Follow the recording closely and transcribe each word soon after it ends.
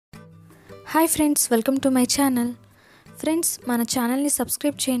Hi friends, welcome to my channel. Friends, మన ఛానల్ని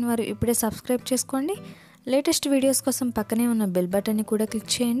subscribe చేయని వారు ఇప్పుడే సబ్స్క్రైబ్ చేసుకోండి. లేటెస్ట్ వీడియోస్ కోసం పక్కనే ఉన్న బెల్ బటన్ని కూడా క్లిక్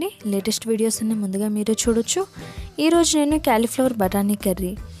చేయండి. లేటెస్ట్ వీడియోస్ అన్ని ముందుగా మీరే చూడొచ్చు. ఈరోజు నేను కాలీఫ్లవర్ బఠానీ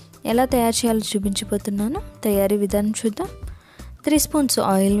కర్రీ ఎలా తయారు చేయాలో చూపించబోతున్నాను. తయారీ విధానం చూద్దాం. 3 స్పూన్స్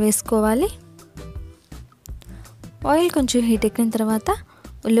ఆయిల్ వేసుకోవాలి. ఆయిల్ కొంచెం హీట్ ఎక్కిన తర్వాత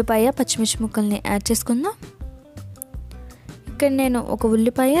ఉల్లిపాయ, పచ్చిమిర్చి ముక్కల్ని యాడ్ చేసుకుందాం. ఇక్కడ నేను ఒక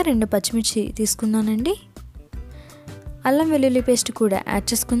ఉల్లిపాయ, 2 పచ్చిమిర్చి తీసుకున్నానండి. అల్లం వెల్లుల్లి పేస్ట్ కూడా యాడ్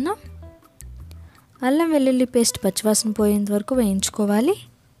చేసుకుందాం. అల్లం వెల్లుల్లి పేస్ట్ పచ్చివాసన పోయేంత వరకు వేయించుకోవాలి.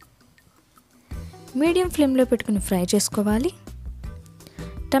 మీడియం ఫ్లేమ్లో పెట్టుకుని ఫ్రై చేసుకోవాలి.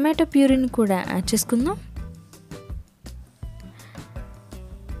 టమాటో ప్యూరీని కూడా యాడ్ చేసుకుందాం.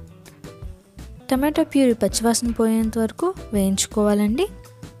 టమాటో ప్యూరీ పచ్చివాసన పోయేంత వరకు వేయించుకోవాలండి.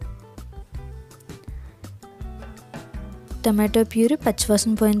 టమాటో ప్యూరీ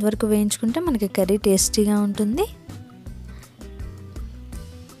పచ్చివాసన పోయేంత వరకు వేయించుకుంటే మనకి కర్రీ టేస్టీగా ఉంటుంది.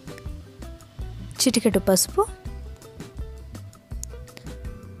 చిటికెడు పసుపు,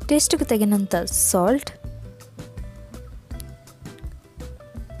 టేస్ట్కి తగినంత సాల్ట్,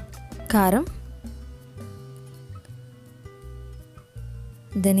 కారం,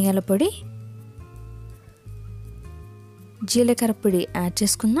 ధనియాల పొడి, జీలకర్ర పొడి యాడ్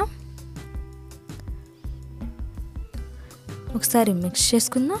చేసుకుందాం. ఒకసారి మిక్స్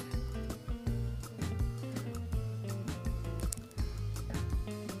చేసుకుందాం.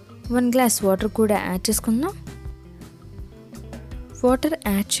 వన్ గ్లాస్ వాటర్ కూడా యాడ్ చేసుకుందాం. వాటర్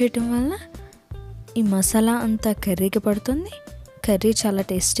యాడ్ చేయటం వల్ల ఈ మసాలా అంతా కర్రీకి పడుతుంది. కర్రీ చాలా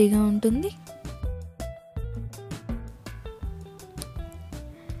టేస్టీగా ఉంటుంది.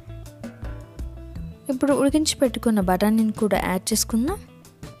 ఇప్పుడు ఉడికించి పెట్టుకున్న బఠానీని కూడా యాడ్ చేసుకుందాం.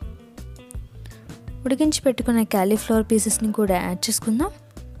 ఉడికించి పెట్టుకున్న కాలీఫ్లవర్ పీసెస్ని కూడా యాడ్ చేసుకుందాం.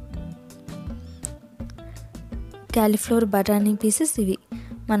 కాలీఫ్లవర్ బఠానీ పీసెస్ ఇవి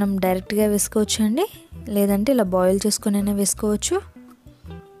మనం డైరెక్ట్గా వేసుకోవచ్చు అండి, లేదంటే ఇలా బాయిల్ చేసుకొనైనా వేసుకోవచ్చు.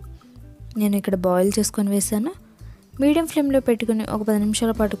 నేను ఇక్కడ బాయిల్ చేసుకొని వేసాను. మీడియం ఫ్లేమ్లో పెట్టుకుని ఒక 10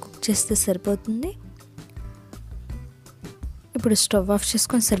 నిమిషాల పాటు కుక్ చేస్తే సరిపోతుంది. ఇప్పుడు స్టవ్ ఆఫ్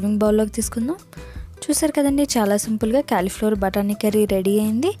చేసుకొని సర్వింగ్ బౌల్లోకి తీసుకుందాం. చూసారు కదండి, చాలా సింపుల్గా కాలీఫ్లవర్ బఠానీ కర్రీ రెడీ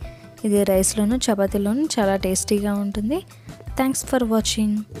అయింది. ఇది రైస్లోను, చపాతీలోను చాలా టేస్టీగా ఉంటుంది. Thanks for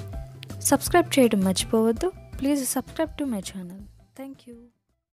watching. సబ్స్క్రైబ్ చేయడం మర్చిపోవద్దు. Please subscribe to my channel. Thank you.